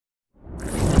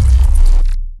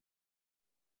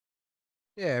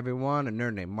Yeah, everyone, a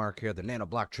nerd named Mark here. The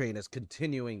Nanoblock train is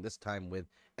continuing, this time with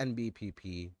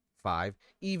NBPP 5.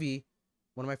 Eevee,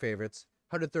 one of my favorites.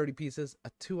 130 pieces,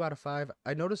 a 2 out of 5.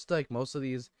 I noticed like most of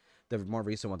these, the more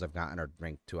recent ones I've gotten are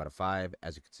ranked 2 out of 5.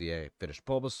 As you can see, I finished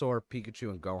Bulbasaur, Pikachu,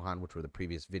 and Gohan, which were the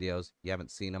previous videos. You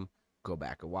haven't seen them, go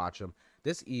back and watch them.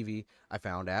 This Eevee I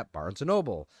found at Barnes &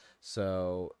 Noble.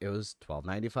 So it was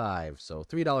 $12.95, so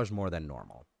 $3 more than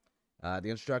normal. The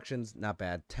instructions, not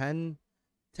bad. 10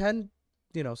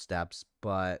 steps,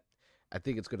 but I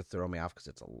think it's going to throw me off because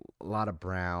it's a lot of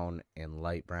brown and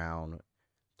light brown.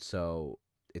 So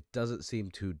it doesn't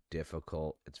seem too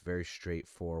difficult. It's very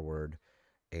straightforward,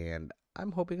 and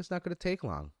I'm hoping it's not going to take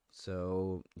long.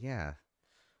 So, yeah.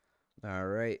 All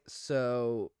right.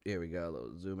 So, here we go. A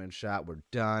little zoom in shot. We're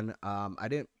done. I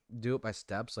didn't do it by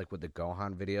steps like with the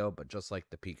Gohan video, but just like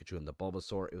the Pikachu and the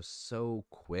Bulbasaur, it was so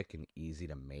quick and easy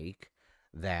to make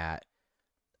that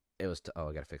it was oh,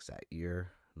 I gotta fix that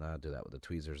ear. I'll do that with the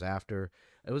tweezers after.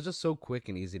 It was just so quick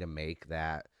and easy to make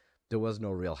that there was no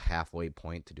real halfway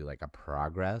point to do like a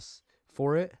progress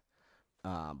for it.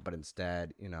 But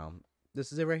instead,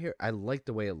 this is it right here. I like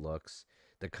the way it looks.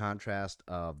 The contrast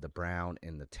of the brown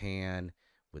and the tan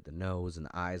with the nose and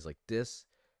the eyes like this.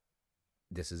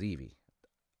 This is Eevee.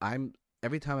 I'm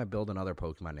every time I build another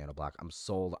Pokemon Nano Block, I'm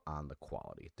sold on the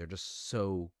quality. They're just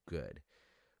so good.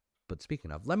 But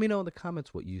speaking of, let me know in the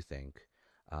comments what you think.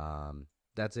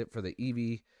 That's it for the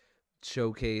Eevee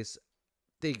showcase.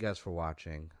 Thank you guys for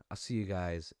watching. I'll see you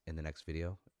guys in the next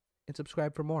video and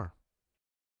subscribe for more.